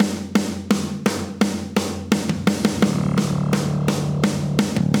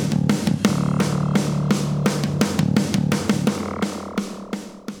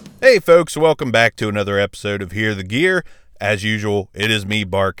Hey folks, welcome back to another episode of Hear the Gear. As usual, it is me,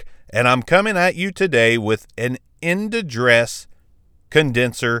 Bark, and I'm coming at you today with an end-address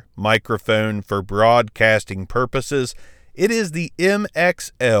condenser microphone for broadcasting purposes. It is the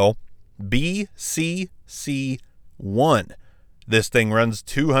MXL BCC1. This thing runs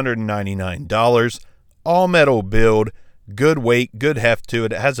 $299, all metal build, good weight, good heft to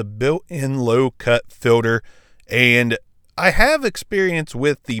it. It has a built-in low-cut filter, and I have experience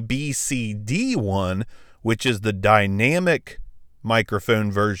with the BCD1, which is the dynamic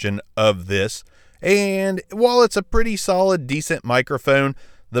microphone version of this. And while it's a pretty solid, decent microphone,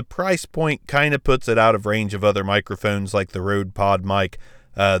 the price point kind of puts it out of range of other microphones like the Rode PodMic,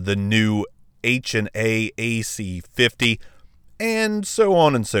 the new H&A AC50, and so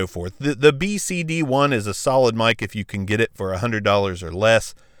on and so forth. The BCD1 is a solid mic if you can get it for $100 or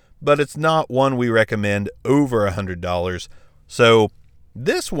less, but it's not one we recommend over $100. So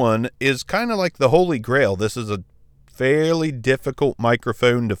this one is kind of like the Holy Grail. This is a fairly difficult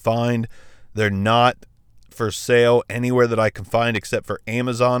microphone to find. They're not for sale anywhere that I can find except for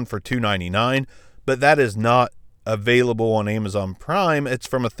Amazon for $2.99, but that is not available on Amazon Prime. It's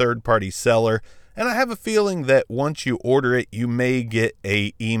from a third-party seller, and I have a feeling that once you order it, you may get an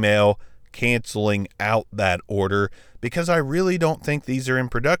email canceling out that order, because I really don't think these are in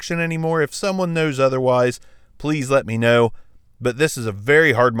production anymore. If someone knows otherwise, please let me know. But this is a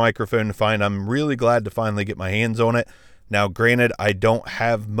very hard microphone to find. I'm really glad to finally get my hands on it. Now, granted, I don't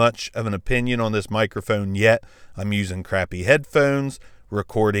have much of an opinion on this microphone yet. I'm using crappy headphones,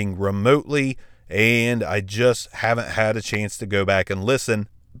 recording remotely, and I just haven't had a chance to go back and listen.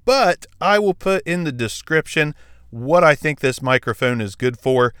 But I will put in the description what I think this microphone is good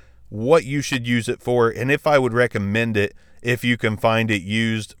for, what you should use it for, and if I would recommend it if you can find it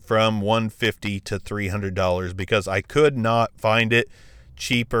used from $150 to $300, because I could not find it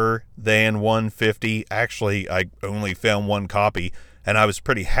cheaper than $150. Actually, I only found one copy, and I was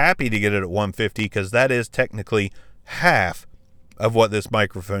pretty happy to get it at $150 because that is technically half of what this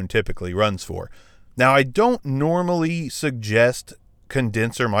microphone typically runs for. Now, I don't normally suggest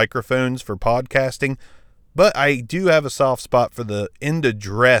condenser microphones for podcasting, but I do have a soft spot for the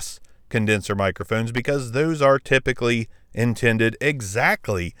end-address condenser microphones because those are typically intended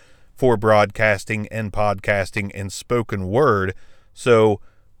exactly for broadcasting and podcasting and spoken word. So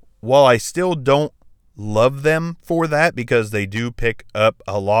while I still don't love them for that because they do pick up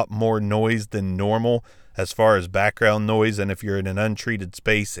a lot more noise than normal as far as background noise, and if you're in an untreated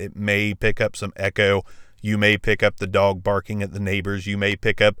space, it may pick up some echo. You may pick up the dog barking at the neighbors. You may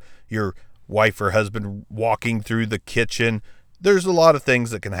pick up your wife or husband walking through the kitchen. There's a lot of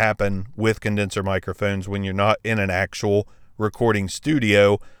things that can happen with condenser microphones when you're not in an actual recording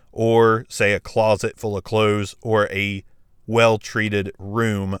studio or, say, a closet full of clothes or a well-treated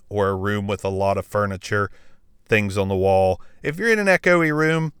room or a room with a lot of furniture, things on the wall. If you're in an echoey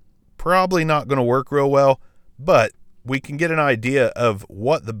room, probably not going to work real well, but we can get an idea of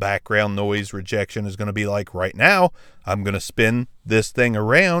what the background noise rejection is going to be like right now. I'm going to spin this thing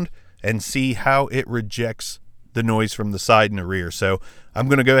around and see how it rejects the noise from the side and the rear. So I'm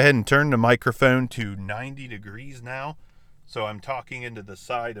going to go ahead and turn the microphone to 90 degrees now. So I'm talking into the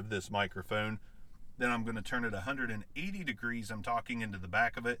side of this microphone. Then I'm going to turn it 180 degrees. I'm talking into the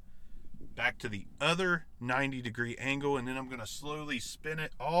back of it, back to the other 90 degree angle. And then I'm going to slowly spin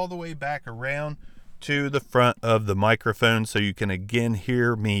it all the way back around to the front of the microphone so you can again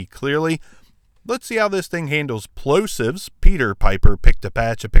hear me clearly. Let's see how this thing handles plosives. Peter Piper picked a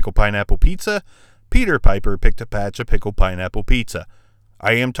patch of pickle pineapple pizza. Peter Piper picked a patch of pickle pineapple pizza.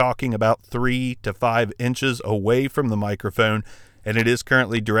 I am talking about 3 to 5 inches away from the microphone, and it is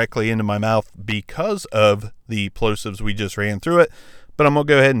currently directly into my mouth because of the plosives we just ran through it. But I'm going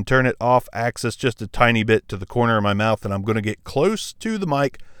to go ahead and turn it off axis just a tiny bit to the corner of my mouth, and I'm going to get close to the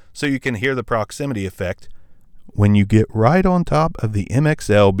mic so you can hear the proximity effect. When you get right on top of the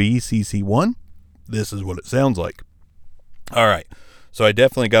MXL BCC1, this is what it sounds like. All right, so I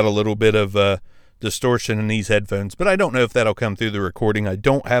definitely got a little bit of distortion in these headphones, but I don't know if that'll come through the recording. I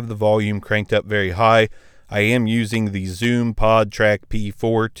don't have the volume cranked up very high. I am using the Zoom PodTrack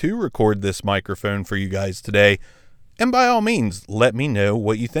P4 to record this microphone for you guys today. And by all means, let me know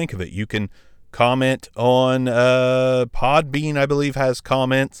what you think of it. You can comment on Podbean, I believe, has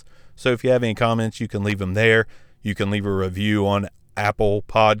comments. So if you have any comments, you can leave them there. You can leave a review on Apple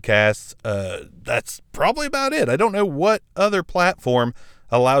Podcasts. That's probably about it. I don't know what other platform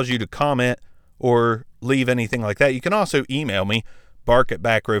allows you to comment or leave anything like that. You can also email me,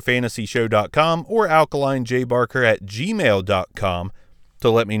 bark@backrowfantasyshow.com or alkalinejbarker@gmail.com to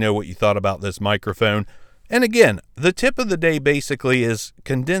let me know what you thought about this microphone. And again, the tip of the day basically is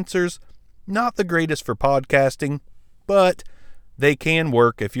condensers, not the greatest for podcasting, but they can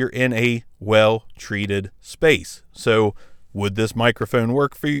work if you're in a well-treated space. So would this microphone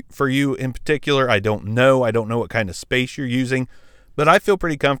work for you in particular? I don't know. I don't know what kind of space you're using, but I feel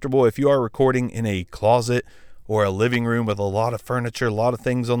pretty comfortable if you are recording in a closet or a living room with a lot of furniture, a lot of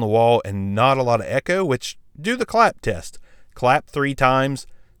things on the wall, and not a lot of echo, which do the clap test. Clap 3 times,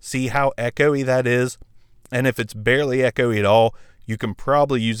 see how echoey that is, and if it's barely echoey at all, you can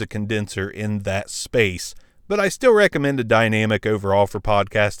probably use a condenser in that space. But I still recommend a dynamic overall for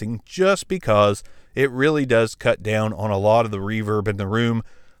podcasting just because it really does cut down on a lot of the reverb in the room,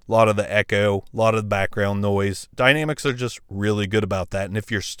 a lot of the echo, a lot of the background noise. Dynamics are just really good about that. And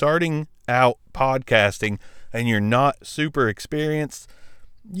if you're starting out podcasting and you're not super experienced,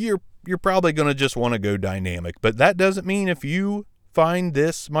 you're probably going to just want to go dynamic. But that doesn't mean if you find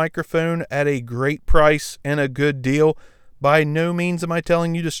this microphone at a great price and a good deal, by no means am I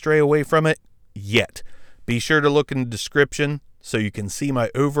telling you to stray away from it yet. Be sure to look in the description so you can see my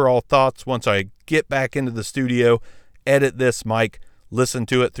overall thoughts once I get back into the studio, edit this mic, listen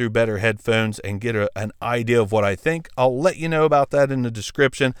to it through better headphones, and get an idea of what I think. I'll let you know about that in the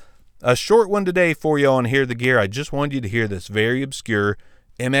description. A short one today for you on Hear the Gear. I just wanted you to hear this very obscure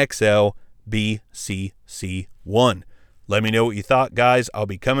MXL BCC1. Let me know what you thought, guys. I'll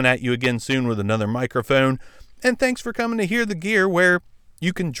be coming at you again soon with another microphone. And thanks for coming to Hear the Gear, where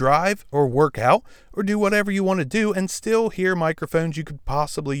you can drive or work out or do whatever you want to do and still hear microphones you could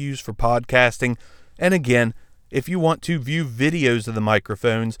possibly use for podcasting. And again, if you want to view videos of the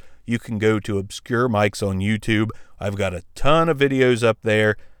microphones, you can go to Obscure Mics on YouTube. I've got a ton of videos up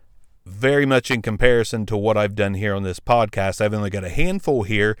there, very much in comparison to what I've done here on this podcast. I've only got a handful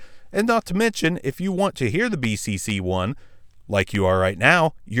here. And not to mention, if you want to hear the BCC one, like you are right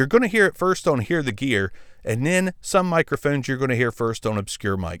now, you're going to hear it first on Hear the Gear, and then some microphones you're going to hear first on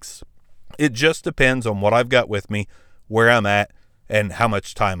Obscure Mics. It just depends on what I've got with me, where I'm at, and how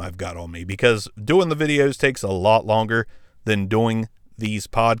much time I've got on me, because doing the videos takes a lot longer than doing these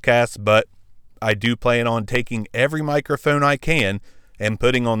podcasts, but I do plan on taking every microphone I can and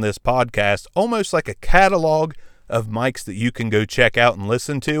putting on this podcast almost like a catalog of mics that you can go check out and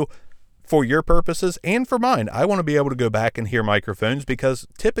listen to for your purposes and for mine. I want to be able to go back and hear microphones because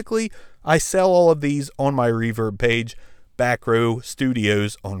typically I sell all of these on my Reverb page, Back Row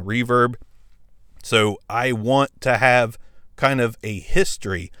Studios on Reverb. So I want to have kind of a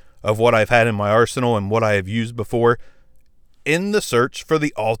history of what I've had in my arsenal and what I have used before in the search for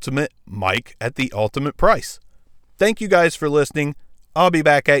the ultimate mic at the ultimate price. Thank you guys for listening. I'll be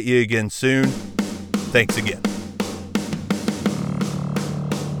back at you again soon. Thanks again.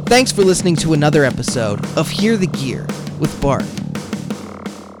 Thanks for listening to another episode of Hear the Gear with Bart.